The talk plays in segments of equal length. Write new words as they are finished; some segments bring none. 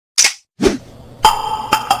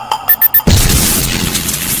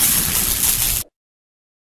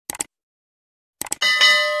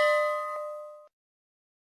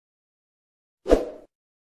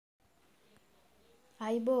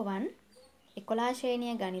ආයිබෝවන් 11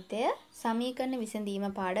 ශ්‍රේණිය ගණිතය සමීකරණ විසඳීම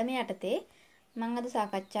පාඩම යටතේ මම අද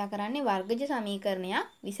සාකච්ඡා කරන්නේ වර්ගජ සමීකරණයක්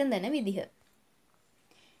විසඳන විදිහ.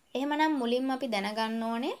 එහෙමනම් මුලින්ම අපි දැනගන්න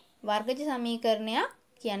ඕනේ වර්ගජ සමීකරණයක්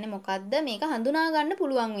කියන්නේ මොකක්ද? මේක හඳුනා ගන්න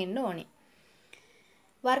පුළුවන් වෙන්න ඕනේ.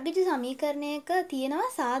 වර්ගජ සමීකරණයක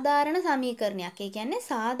තියෙනවා සාධාරණ සමීකරණයක්. ඒ කියන්නේ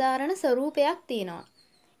සාධාරණ ස්වරූපයක් තියෙනවා.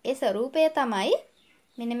 ඒ ස්වරූපය තමයි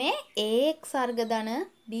මෙන්න මේ ax වර්ග ධන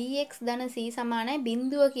bx ධන c සමානයි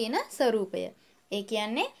බිඳුව කියන ස්වරූපය. ඒ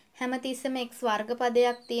කියන්නේ හැමතිස්සෙම x වර්ග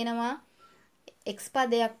පදයක් තියෙනවා, x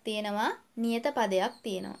පදයක් තියෙනවා, නියත පදයක්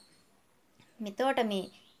තියෙනවා. මෙතකොට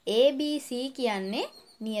මේ abc කියන්නේ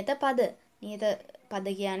නියත පද. නියත පද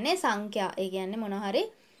කියන්නේ සංඛ්‍යා. ඒ කියන්නේ මොන හරි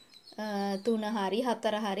 3 හරි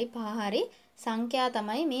 4 හරි 5 හරි සංඛ්‍යා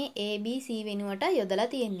තමයි මේ abc වෙනුවට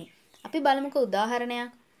යොදලා තියෙන්නේ. අපි බලමුකෝ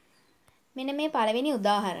උදාහරණයක්. මෙන්න මේ පළවෙනි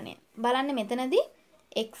උදාහරණය. බලන්න මෙතනදී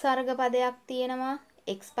x වර්ග පදයක් තියෙනවා,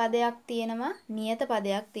 x පදයක් තියෙනවා, නියත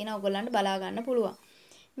පදයක් තියෙනවා. ඔයගොල්ලන්ට බලා ගන්න පුළුවන්.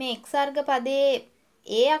 මේ x වර්ග පදයේ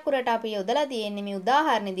a අකුරට අපි යොදලා තියෙන්නේ මේ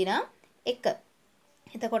උදාහරණෙදී නම් 1.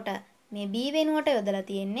 එතකොට මේ b වෙනුවට යොදලා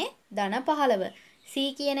තියෙන්නේ ධන 15. c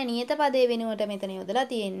කියන නියත පදයේ වෙනුවට මෙතන යොදලා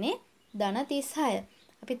තියෙන්නේ ධන 36.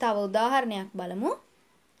 අපි තව උදාහරණයක් බලමු.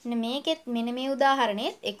 මෙන්න මේ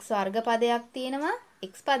උදාහරණයේ x වර්ග පදයක් තියෙනවා,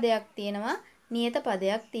 x පදයක් තියෙනවා, නියත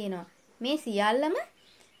පදයක් තියෙනවා. මේ සියල්ලම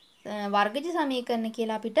වර්ගජ සමීකරණ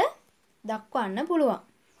කියලා අපිට දක්වන්න පුළුවන්.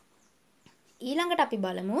 ඊළඟට අපි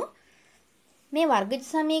බලමු මේ වර්ගජ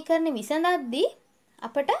සමීකරණ විසඳද්දී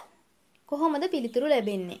අපට කොහොමද පිළිතුරු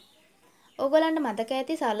ලැබෙන්නේ? ඕගොල්ලන්ට මතක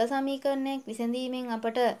ඇති සරල සමීකරණයක් විසඳීමෙන්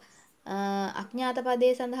අපට අඥාත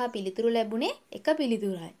පදයේ සඳහා පිළිතුරු ලැබුණේ එක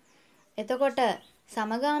පිළිතුරයි. එතකොට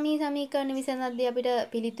සමගාමී සමීකරණ විසඳද්දී අපිට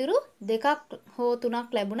පිළිතුරු දෙකක් හෝ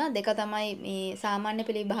තුනක් ලැබුණා. දෙක තමයි මේ සාමාන්‍ය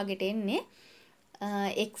පෙළ විභාගෙට එන්නේ.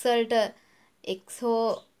 x වලට x හෝ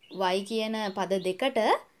y කියන පද දෙකට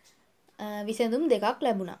විසඳුම් දෙකක්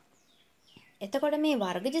ලැබුණා. එතකොට මේ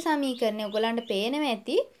වර්ගජ සමීකරණය ඔයගලන්ට පේනවා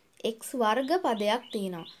ඇති x වර්ග පදයක්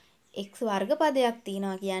තියෙනවා. x වර්ග පදයක්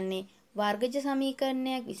තියෙනවා කියන්නේ වර්ගජ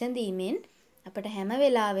සමීකරණයක් විසඳීමෙන් අපිට හැම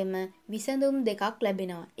වෙලාවෙම විසඳුම් දෙකක්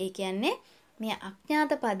ලැබෙනවා. ඒ කියන්නේ මේ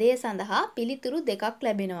අඥාත පදයේ සඳහා පිළිතුරු දෙකක්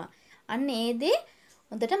ලැබෙනවා. අන්න ඒ දේ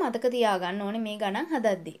හොඳට මතක තියාගන්න ඕනේ මේ ගණන්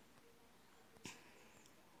හදද්දී.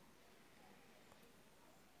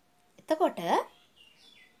 එතකොට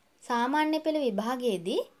සාමාන්‍ය පෙළ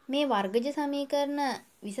විභාගයේදී මේ වර්ගජ සමීකරණ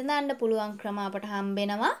විසඳන්න පුළුවන් ක්‍රම අපට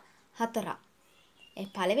හම්බෙනවා 4. ඒ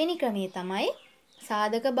පළවෙනි ක්‍රමය තමයි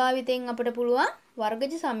සාධක භාවිතයෙන් අපට පුළුවන්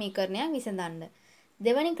වර්ගජ සමීකරණයක් විසඳන්න.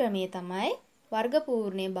 දෙවෙනි ක්‍රමය තමයි වර්ග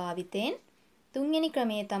පූර්ණය භාවිතයෙන්. තුන්වෙනි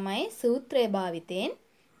ක්‍රමය තමයි සූත්‍රය භාවිතයෙන්.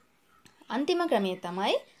 අන්තිම ක්‍රමය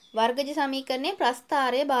තමයි වර්ගජ සමීකරණයේ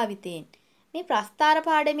ප්‍රස්ථාරය භාවිතයෙන්. මේ ප්‍රස්ථාර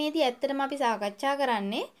පාඩමේදී ඇත්තටම අපි සාකච්ඡා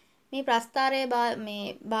කරන්නේ මේ ප්‍රස්ථාරය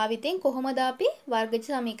භාවිතයෙන් කොහොමද අපි වර්ගජ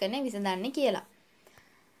සමීකරණය විසඳන්නේ කියලා.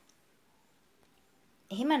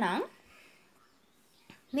 එහෙමනම්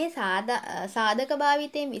මේ සාධක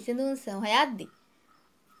භාවිතයෙන් විසඳුම් හොයද්දී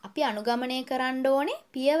අපි අනුගමනය කරන්න ඕනේ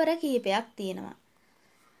පියවර කිහිපයක් තියෙනවා.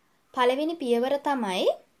 පළවෙනි පියවර තමයි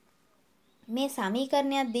මේ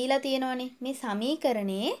සමීකරණයක් දීලා තියෙනවනේ. මේ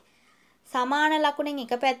සමීකරණයේ සමාන ලකුණෙන්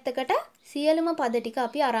එක පැත්තකට සියලුම පද ටික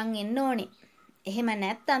අපි අරන් එන්න ඕනේ. එහෙම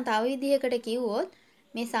නැත්නම් තව විදිහකට කිව්වොත්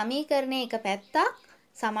මේ සමීකරණයේ එක පැත්තක්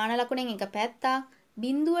සමාන ලකුණෙන් එක පැත්තක්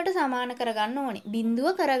බිඳුවට සමාන කරගන්න ඕනේ.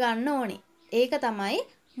 බිඳුව කරගන්න ඕනේ. ඒක තමයි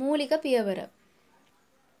මූලික පියවර.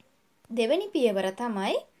 දෙවෙනි පියවර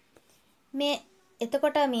තමයි මේ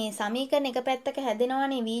එතකොට මේ සමීකරණ එක පැත්තක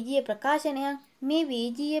හැදෙනවනේ වීජීය ප්‍රකාශනයක්. මේ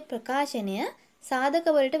වීජීය ප්‍රකාශනය සාධක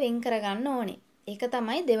වලට වෙන් කරගන්න ඕනේ. ඒක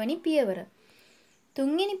තමයි දෙවෙනි පියවර.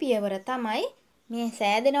 තුන්වෙනි පියවර තමයි මේ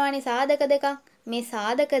සෑදෙනවනේ සාධක දෙකක්. මේ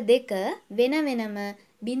සාධක දෙක වෙන වෙනම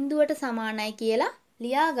බිඳුවට සමානයි කියලා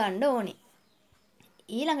ලියා ගන්න ඕනේ.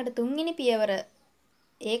 ඊළඟට තුන්වෙනි පියවර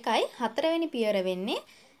ඒකයි හතරවෙනි පියවර වෙන්නේ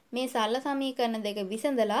මේ සරල සමීකරණ දෙක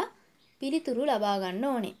විසඳලා පිළිතුරු ලබා ගන්න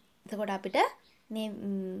ඕනේ. එතකොට අපිට මේ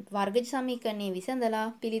වර්ගජ සමීකරණයේ විසඳලා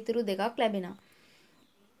පිළිතුරු දෙකක් ලැබෙනවා.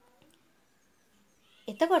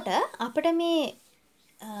 එතකොට අපිට මේ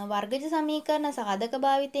වර්ගජ සමීකරණ සාධක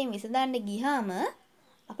භාවිතයෙන් විසඳන්න ගියාම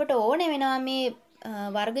අපට ඕනේ වෙනවා මේ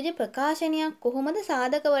වර්ගජ ප්‍රකාශනයක් කොහොමද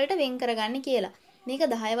සාධක වලට වෙන් කරගන්නේ කියලා. මේක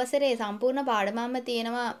 10 වසරේ සම්පූර්ණ පාඩමක්ම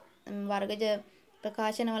තියෙනවා වර්ගජ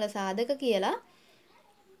ප්‍රකාශනවල සාධක කියලා.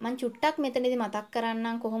 මම චුට්ටක් මෙතනදී මතක්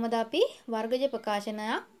කරන්නම් කොහොමද අපි වර්ගජ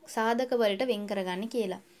ප්‍රකාශනයක් සාධක වලට වෙන් කරගන්නේ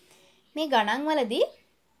කියලා. මේ ගණන් වලදී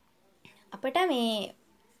අපිට මේ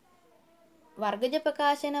වර්ගජ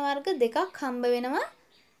ප්‍රකාශන වර්ග දෙකක් හම්බ වෙනවා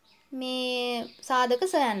මේ සාධක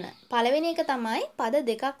සොයන්න. පළවෙනි එක තමයි පද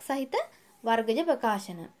දෙකක් සහිත වර්ගජ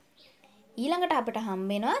ප්‍රකාශන. ඊළඟට අපිට හම්බ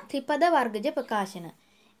වෙනවා ත්‍රිපද වර්ගජ ප්‍රකාශන.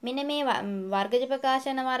 මෙන්න මේ වර්ගජ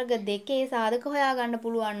ප්‍රකාශන වර්ග දෙකේ සාධක හොයාගන්න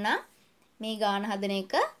පුළුවන් නම් මේ ගාන හදන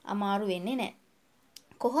එක අමාරු වෙන්නේ නැහැ.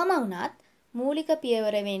 කොහොම වුණත් මූලික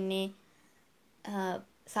පියවර වෙන්නේ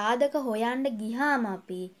සාධක හොයන්න ගියාම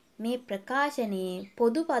අපි මේ ප්‍රකාශනයේ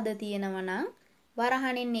පොදු පද තියෙනවා නම්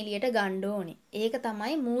වරහණෙන් එළියට ගන්න ඕනේ. ඒක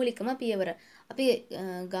තමයි මූලිකම පියවර. අපි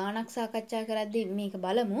ගානක් සාකච්ඡා කරද්දී මේක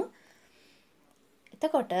බලමු.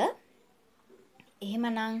 එතකොට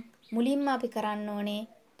එහෙමනම් මුලින්ම අපි කරන්න ඕනේ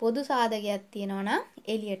පොදු සාධකයක් තියෙනවා නම්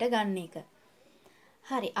එළියට ගන්න එක.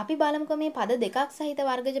 හරි. අපි බලමුකෝ මේ පද දෙකක් සහිත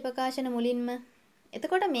වර්ගජ ප්‍රකාශන මුලින්ම.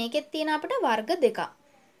 එතකොට මේකෙත් තියෙන අපිට වර්ග දෙකක්.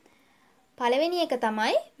 පළවෙනි එක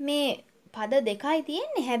තමයි මේ පද දෙකයි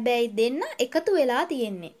තියෙන්නේ. හැබැයි දෙන්න එකතු වෙලා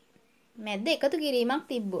තියෙන්නේ. මැද්ද එකතු කිරීමක්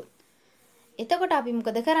තිබ්බොත්. එතකොට අපි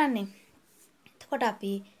මොකද කරන්නේ? එතකොට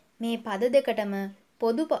අපි මේ පද දෙකටම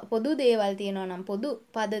පොදු දේවල් තියෙනවා නම් පොදු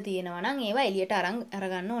පද තියෙනවා නම් ඒවා එළියට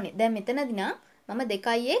අරගන්න ඕනේ. දැන් මෙතනදී නම් මම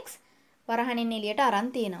 2x වරහණෙන් එළියට අරන්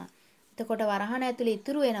තියෙනවා. එතකොට වරහණ ඇතුලේ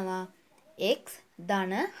ඉතුරු වෙනවා x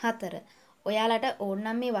ධන 4. ඔයාලට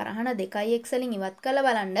ඕනනම් මේ වරහණ 2x වලින් ඉවත් කරලා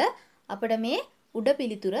බලන්න අපිට මේ උඩ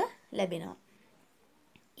පිළිතුර ලැබෙනවා.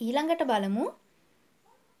 ඊළඟට බලමු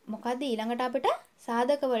මොකද්ද ඊළඟට අපිට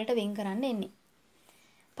සාධක වලට වෙන් කරන්න එන්නේ.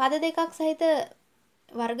 පද දෙකක් සහිත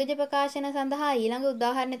වර්ගජ ප්‍රකාශන සඳහා ඊළඟ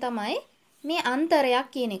උදාහරණය තමයි මේ අන්තරයක්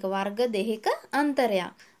කියන එක. වර්ග දෙකක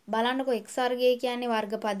අන්තරයක්. බලන්නකො x වර්ගය කියන්නේ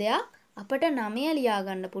වර්ග පදයක්. අපිට 9 ලියා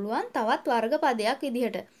ගන්න පුළුවන් තවත් වර්ග පදයක්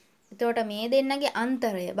විදිහට. එතකොට මේ දෙන්නගේ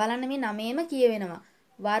අන්තරය බලන්න මේ 9ෙම කියවෙනවා.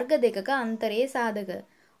 වර්ග දෙකක අන්තරයේ සාධක.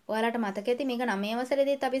 ඔයාලට මතක ඇති මේක 9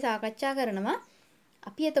 වසරේදීත් අපි සාකච්ඡා කරනවා.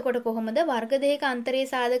 අපි එතකොට කොහොමද වර්ග දෙකක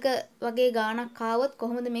අන්තරයේ සාධක වගේ ගාණක් ආවොත්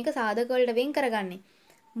කොහොමද මේක සාධක වලට වෙන් කරගන්නේ?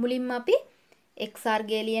 මුලින්ම අපි x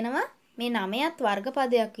වර්ගය ලියනවා. මේ 9ත් වර්ග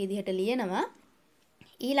පදයක් විදිහට ලියනවා.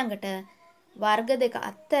 ඊළඟට වර්ග දෙක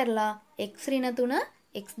අත්හැරලා x ඍණ 3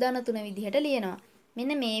 x ධන 3 විදිහට ලියනවා.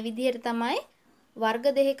 මෙන්න මේ විදිහට තමයි වර්ග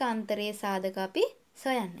දෙකක අන්තරයේ සාධක අපි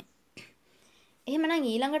සොයන්නේ. එහෙමනම්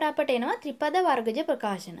ඊළඟට අපට එනවා ත්‍රිපද වර්ගජ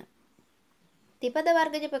ප්‍රකාශන. ත්‍රිපද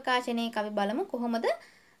වර්ගජ ප්‍රකාශනයේ අපි බලමු කොහොමද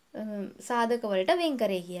සාධක වලට වෙන්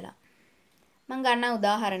කරේ කියලා. මම ගන්න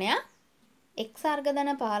උදාහරණයක් x වර්ග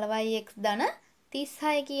ධන 15y x ධන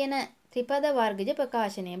 36 කියන ත්‍රිපද වර්ගජ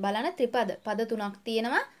ප්‍රකාශනය. බලන්න ත්‍රිපද පද තුනක්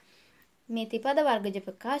තියෙනවා. මේ ත්‍රිපද වර්ගජ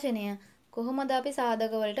ප්‍රකාශනය කොහොමද අපි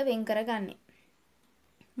සාධක වලට වෙන් කරගන්නේ?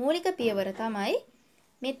 මූලික පියවර තමයි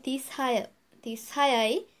මේ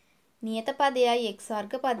 36යි නියත පදයයි x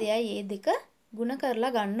වර්ග පදයයි මේ දෙක ගුණ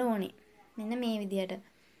කරලා ගන්න ඕනේ. මෙන්න මේ විදිහට.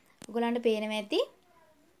 ඔයගලන්ට පේනවා ඇති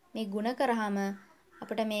මේ ගුණ කරාම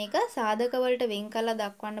අපිට මේක සාධක වලට වෙන් කරලා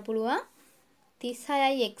දක්වන්න පුළුවන්.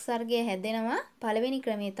 36යි x වර්ගය හැදෙනවා. පළවෙනි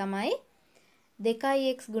ක්‍රමය තමයි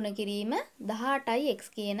 2x ගුණ කිරීම 18යි x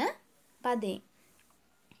කියන පදයෙන්.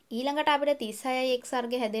 ඊළඟට අපිට 36යි x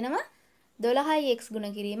වර්ගය හැදෙනවා 12යි x ගුණ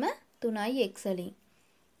කිරීම 3යි x වලින්.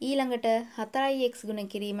 ඊළඟට 4යි x ගුණ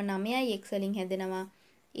කිරීම 9යි x වලින් හැදෙනවා.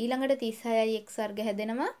 ඊළඟට 36යි x වර්ග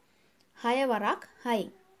හැදෙනවා 6 වරක් 6යි.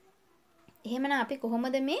 එහෙමනම් අපි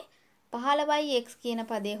කොහොමද මේ 15යි x කියන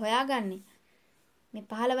පදේ හොයාගන්නේ? මේ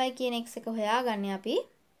 15යි කියන x එක හොයාගන්නේ අපි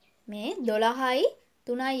මේ 12යි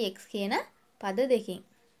 3යි x කියන පද දෙකෙන්.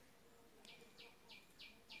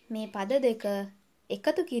 මේ පද දෙක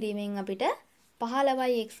එකතු කිරීමෙන් අපිට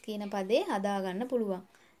 15යි x කියන පදේ හදා ගන්න පුළුවන්.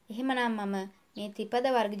 එහෙමනම් මම මේ ත්‍රිපද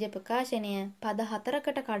වර්ගජ ප්‍රකාශනය පද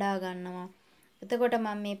 4කට කඩා ගන්නවා. එතකොට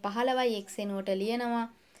මම මේ 15යි x එනුවට ලියනවා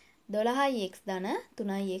 12යි x ධන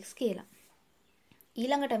 3යි x කියලා.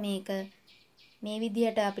 ඊළඟට මේක මේ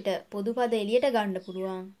විදිහට අපිට පොදු පද එළියට ගන්න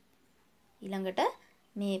පුළුවන්. ඊළඟට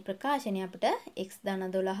මේ ප්‍රකාශනය අපිට x ධන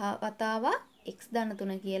 12 වතාවක් x ධන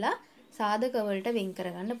 3 කියලා සාධක වලට වෙන්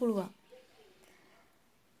කරගන්න පුළුවන්.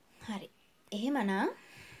 හරි. එහෙමනම්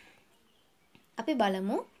අපි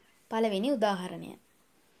බලමු පළවෙනි උදාහරණය.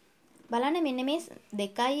 බලන්න මෙන්න මේ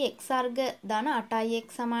 2යි x වර්ග ධන 8යි x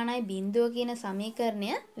සමානයි 0 කියන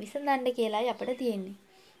සමීකරණය විසඳන්න කියලායි අපිට තියෙන්නේ.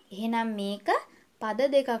 එහෙනම් මේක පද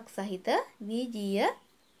දෙකක් සහිත විජීය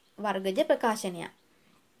වර්ගජ ප්‍රකාශනයක්.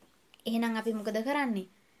 එහෙනම් අපි මොකද කරන්නේ?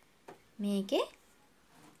 මේකේ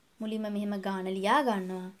මුලින්ම මෙහෙම ගාන ලියා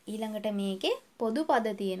ගන්නවා. ඊළඟට මේකේ පොදු පද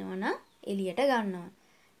තියෙනවා නම් එළියට ගන්නවා.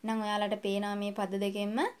 නම් ඔයාලට පේනවා මේ පද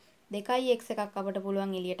දෙකෙන්ම 2x එකක් අපට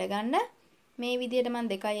පුළුවන් එළියට ගන්න. මේ විදිහට මම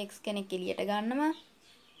 2x කෙනෙක් එළියට ගන්නවා.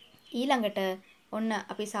 ඊළඟට ඔන්න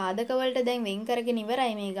අපි සාධක වලට දැන් වෙන් කරගෙන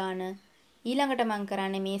ඉවරයි මේ ගාන. ඊළඟට මම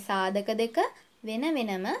කරන්නේ මේ සාධක දෙක වෙන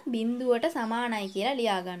වෙනම බිඳුවට සමානයි කියලා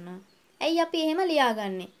ලියා ගන්නවා. ඇයි අපි එහෙම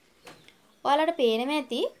ලියාගන්නේ? ඔයාලට පේනවා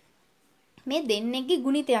ඇති මේ දෙන්නෙක්ගේ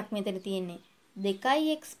ගුණිතයක් මෙතන තියෙන්නේ.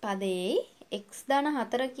 2x පදයේ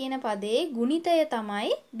x-4 කියන පදයේ ගුණිතය තමයි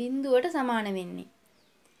බිඳුවට සමාන වෙන්නේ.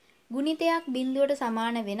 ගුණිතයක් බිඳුවට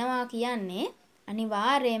සමාන වෙනවා කියන්නේ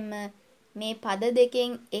අනිවාර්යයෙන්ම මේ පද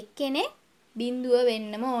දෙකෙන් එක්කෙනෙක් බිඳුව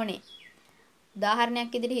වෙන්නම ඕනේ.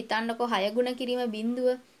 උදාහරණයක් විදිහට හිතන්නකෝ 6 ගුණ කිරීම බිඳුව.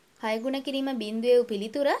 6 ගුණ කිරීම බිඳුවේ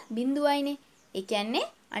පිළිතුර බිඳුවයිනේ. ඒ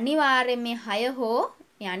කියන්නේ අනිවාර්යයෙන් මේ 6 හෝ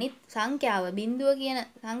මේ අනිත් සංඛ්‍යාව බිඳුව කියන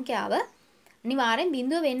සංඛ්‍යාව අනිවාර්යෙන්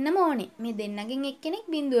බිඳුව වෙන්නම ඕනේ. මේ දෙන්නගෙන් එක්කෙනෙක්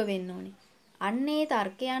බිඳුව වෙන්න ඕනේ. අන්න ඒ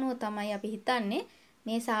තර්කය අනුව තමයි අපි හිතන්නේ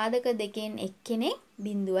මේ සාධක දෙකෙන් එක්කෙනෙක්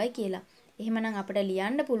බිඳුවයි කියලා. එහෙමනම් අපිට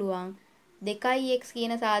ලියන්න පුළුවන් 2x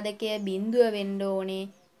කියන සාධකය බිඳුව වෙන්න ඕනේ.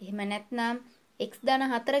 එහෙම නැත්නම්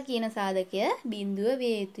x-4 කියන සාධකය බිඳුව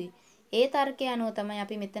විය යුතුයි. ඒ තර්කය අනුව තමයි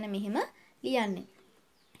අපි මෙතන මෙහෙම ලියන්නේ.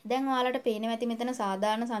 දැන් ඔයාලට පේනවා ඇති මෙතන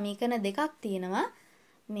සාධාරණ සමීකරණ දෙකක් තියෙනවා.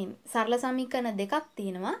 මේ සරල සමීකරණ දෙකක්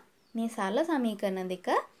තියෙනවා. මේ සරල සමීකරණ දෙක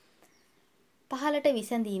පහළට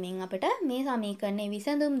විසඳීමෙන් අපිට මේ සමීකරණේ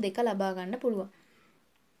විසඳුම් දෙක ලබා ගන්න පුළුවන්.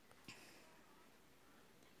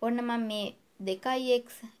 ඔන්න මම මේ 2x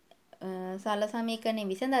සරල සමීකරණේ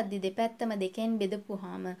විසඳද්දි දෙපැත්තම දෙකෙන්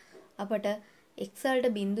බෙදපුවාම අපට x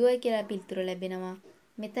වලට බිඳුවයි කියලා පිළිතුර ලැබෙනවා.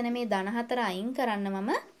 මෙතන මේ ධන 4 අයින් කරන්න මම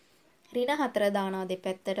ඍණ 4 දානවා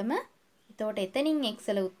දෙපැත්තටම. එතකොට එතනින් x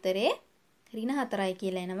වල උත්තරේ ඍණ 4යි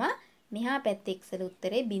කියලා එනවා. මෙහා පැත්තේ x වල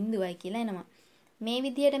උත්තරේ බිඳුවයි කියලා එනවා. මේ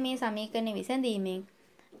විදිහට මේ සමීකරණය විසඳීමෙන්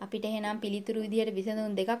අපිට එහෙනම් පිළිතුරු විදිහට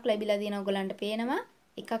විසඳුම් දෙකක් ලැබිලා තියෙනවා. ඔයගලන්ට පේනවා.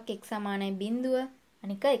 එකක් x සමානයි බිඳුව,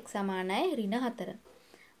 අනික x සමානයි ඍණ 4.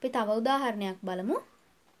 අපි තව උදාහරණයක් බලමු.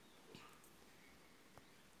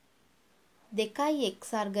 2x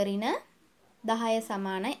වර්ග ඍණ 10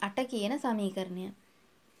 සමානයි 8 කියන සමීකරණය.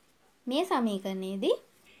 මේ සමීකරණයේදී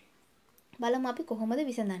බලමු අපි කොහොමද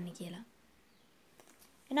විසඳන්නේ කියලා.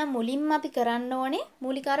 එහෙනම් මුලින්ම අපි කරන්න ඕනේ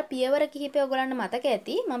මූලික අර පියවර කිහිපය ඔයගලන්ට මතක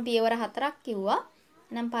ඇති. මම පියවර 4ක් කිව්වා.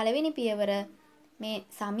 එහෙනම් පළවෙනි පියවර මේ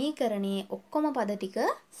සමීකරණයේ ඔක්කොම පද ටික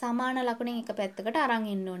සමාන ලකුණෙන් එක පැත්තකට අරන්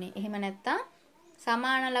එන්න ඕනේ. එහෙම නැත්නම්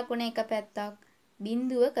සමාන ලකුණ එක පැත්තක්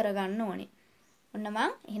බිඳුව කරගන්න ඕනේ. ඔන්න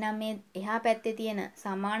මං එහෙනම් මේ එහා පැත්තේ තියෙන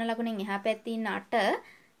සමාන ලකුණෙන් එහා පැත්තේ ඉන්න 8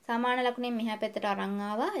 සමාන ලකුණෙන් මෙහා පැත්තට අරන්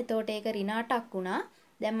ආවා. එතකොට ඒක ඍණ 8ක් වුණා.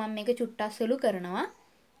 දැන් මම මේක චුට්ටක් සුළු කරනවා.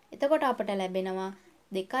 එතකොට අපට ලැබෙනවා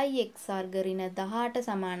 2x වර්ග ඍණ 18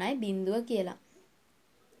 සමානයි බිඳුව කියලා.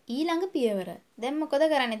 ඊළඟ පියවර. දැන් මොකද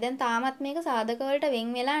කරන්නේ? දැන් තාමත් මේක සාධක වලට වෙන්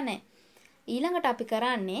වෙලා නැහැ. ඊළඟට අපි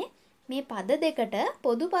කරන්නේ මේ පද දෙකට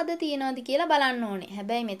පොදු පද තියනවාද කියලා බලන්න ඕනේ.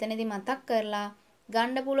 හැබැයි මෙතනදී මතක් කරලා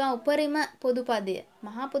ගන්න පුළුවන් උපරිම පොදු පදය.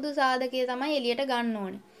 මහා පොදු සාධකය තමයි එළියට ගන්න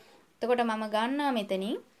ඕනේ. එතකොට මම ගන්නවා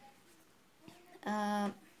මෙතනින්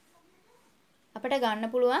අපිට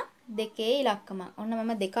ගන්න පුළුවන් දෙකේ ඉලක්කමක්. ඔන්න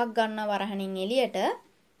මම දෙකක් ගන්නවා වරහණින් එළියට.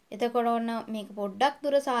 එතකොට ඔන්න මේක පොඩ්ඩක්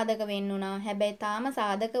දුර සාධක වෙන්න උනා. හැබැයි තාම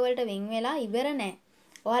සාධක වලට වෙන් වෙලා ඉවර නැහැ.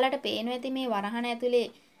 ඔයාලට පේනවා ඇති මේ වරහණ ඇතුලේ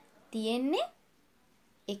තියෙන්නේ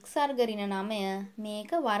x වර්ග ඍණ 9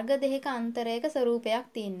 මේක වර්ග දෙකක අන්තරයක ස්වරූපයක්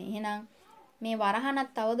තියෙන්නේ. එහෙනම් මේ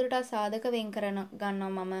වරහණත් තවදුරටත් සාධක වෙන් කරන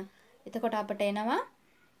ගන්නවා මම. එතකොට අපට එනවා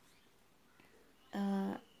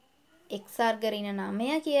x වර්ග ඍණ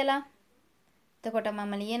 9 කියලා. එතකොට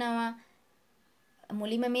මම ලියනවා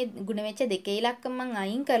මුලින්ම මේ ගුණ වෙච්ච දෙකේ ඉලක්කම මම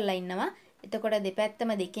අයින් කරලා ඉන්නවා. එතකොට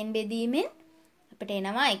දෙපැත්තම දෙකෙන් බෙදීමෙන් අපිට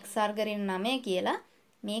එනවා x වර්ග ඍණ 9 කියලා.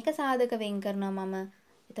 මේක සාධක වෙන් කරනවා මම.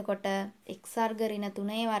 එතකොට x වර්ග ඍණ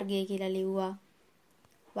 3 වර්ගය කියලා ලිව්වා.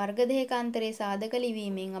 වර්ග දෙකක අන්තරේ සාධක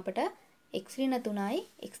ලිවීමෙන් අපට x ඍණ 3යි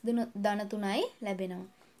x ධන 3යි ලැබෙනවා.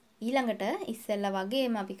 ඊළඟට ඉස්සෙල්ලා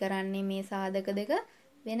වගේම අපි කරන්නේ මේ සාධක දෙක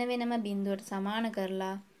වෙන වෙනම බිඳුවට සමාන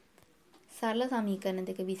කරලා සරල සමීකරණ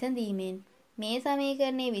දෙක විසඳීමෙන් මේ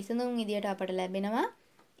සමීකරණයේ විසඳුම් විදියට අපට ලැබෙනවා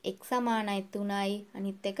x සමානයි 3යි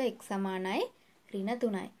අනිත් එක x සමානයි ඍණ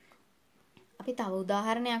 3යි. අපි තව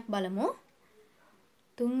උදාහරණයක් බලමු.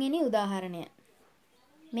 තුන්වෙනි උදාහරණය.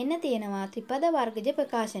 මෙන්න තියෙනවා ත්‍රිපද වර්ගජ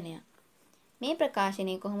ප්‍රකාශනය. මේ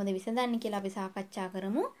ප්‍රකාශනය කොහොමද විසඳන්නේ කියලා අපි සාකච්ඡා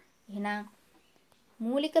කරමු. එහෙනම්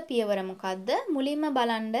මූලික පියවර මොකද්ද? මුලින්ම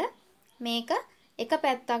බලන්න මේක එක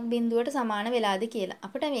පැත්තක් බිඳුවට සමාන වෙලාද කියලා.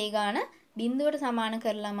 අපිට මේ ගාන බිඳුවට සමාන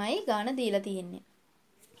කරලාමයි ගාන දීලා තියෙන්නේ.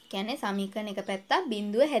 කියන්නේ සමීකරණ එක පැත්තක්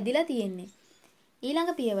බිඳුව හැදිලා තියෙන්නේ.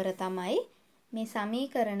 ඊළඟ පියවර තමයි මේ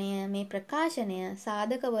සමීකරණය මේ ප්‍රකාශනය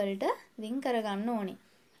සාධක වලට වෙන් කරගන්න ඕනේ.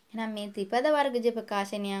 එහෙනම් මේ ත්‍රිපද වර්ගජ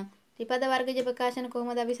ප්‍රකාශනය ත්‍රිපද වර්ගජ ප්‍රකාශන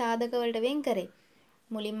කොහොමද අපි සාධක වලට වෙන් කරේ?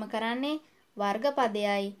 මුලින්ම කරන්නේ වර්ග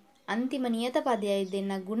පදයයි අන්තිම නියත පදයයි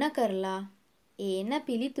දෙන්න ගුණ කරලා ඒන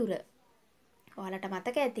පිළිතුර. ඔයාලට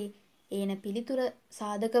මතක ඇති ඒන පිළිතුර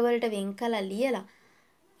සාධක වලට වෙන් කළා ලියලා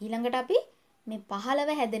ඊළඟට අපි මේ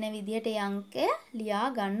 15 හැදෙන විදිහට ඒ අංකය ලියා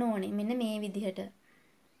ගන්න ඕනේ. මෙන්න මේ විදිහට.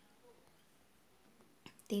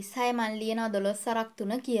 36 මන් ලියනවා 12 සරක්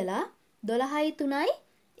 3 කියලා. 12යි 3යි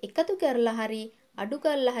එකතු කරලා හරි අඩු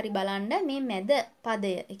කරලා හරි බලන්න මේ මැද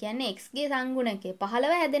පදය. ඒ කියන්නේ x ගේ සංගුණකය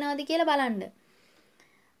 15 හැදෙනවද කියලා බලන්න.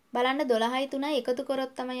 බලන්න 12යි 3යි එකතු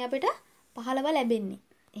කරොත් තමයි අපිට 15 ලැබෙන්නේ.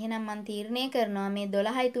 එහෙනම් මම තීරණය කරනවා මේ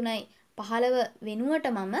 12යි 3යි 15 වෙනුවට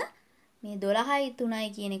මම මේ 12යි 3යි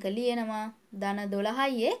කියන එක ලියනවා ධන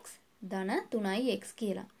 12ix ධන 3ix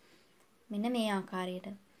කියලා. මෙන්න මේ ආකාරයට.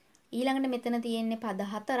 ඊළඟට මෙතන තියෙන්නේ පද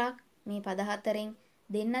හතරක්. මේ පද හතරෙන්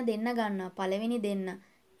දෙන්න ගන්නවා. පළවෙනි දෙන්න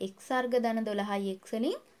x වර්ග ධන 12ix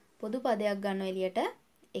වලින් පොදු පදයක් ගන්නවා එළියට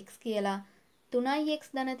x කියලා. 3ix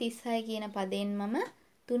ධන 36 කියන පදයෙන් මම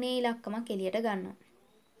තුනේ ඉලක්කමක් එළියට ගන්නවා.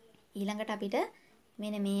 ඊළඟට අපිට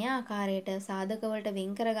මෙන්න මේ ආකාරයට සාධක වලට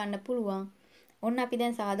වෙන් කර ගන්න පුළුවන්. ඔන්න අපි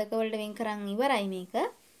දැන් සාධක වලට වෙන් කරන් ඉවරයි මේක.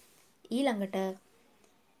 ඊළඟට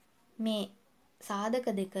මේ සාධක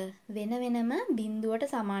දෙක වෙන වෙනම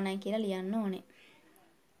බිඳුවට සමානයි කියලා ලියන්න ඕනේ.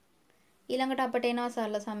 ඊළඟට අපට එනවා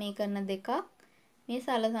සරල සමීකරණ දෙකක්. මේ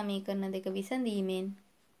සරල සමීකරණ දෙක විසඳීමෙන්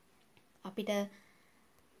අපිට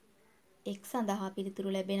x සඳහා පිළිතුරු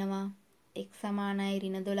ලැබෙනවා x සමානයි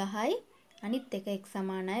ඍණ 12යි අනිත් එක x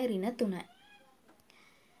සමානයි ඍණ 3යි.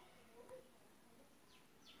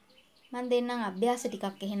 මම දෙන්නම් අභ්‍යාස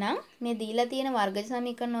ටිකක් එහෙනම් මේ දීලා තියෙන වර්ගජ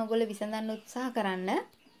සමීකරණ ඔයගොල්ලෝ විසඳන්න උත්සාහ කරන්න.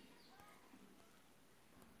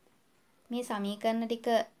 මේ සමීකරණ ටික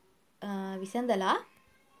විසඳලා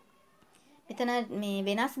මෙතන මේ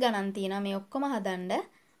වෙනස් ගණන් තියෙනවා මේ ඔක්කොම හදන්න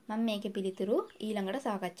මම මේකේ පිළිතුරු ඊළඟට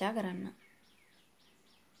සාකච්ඡා කරන්න.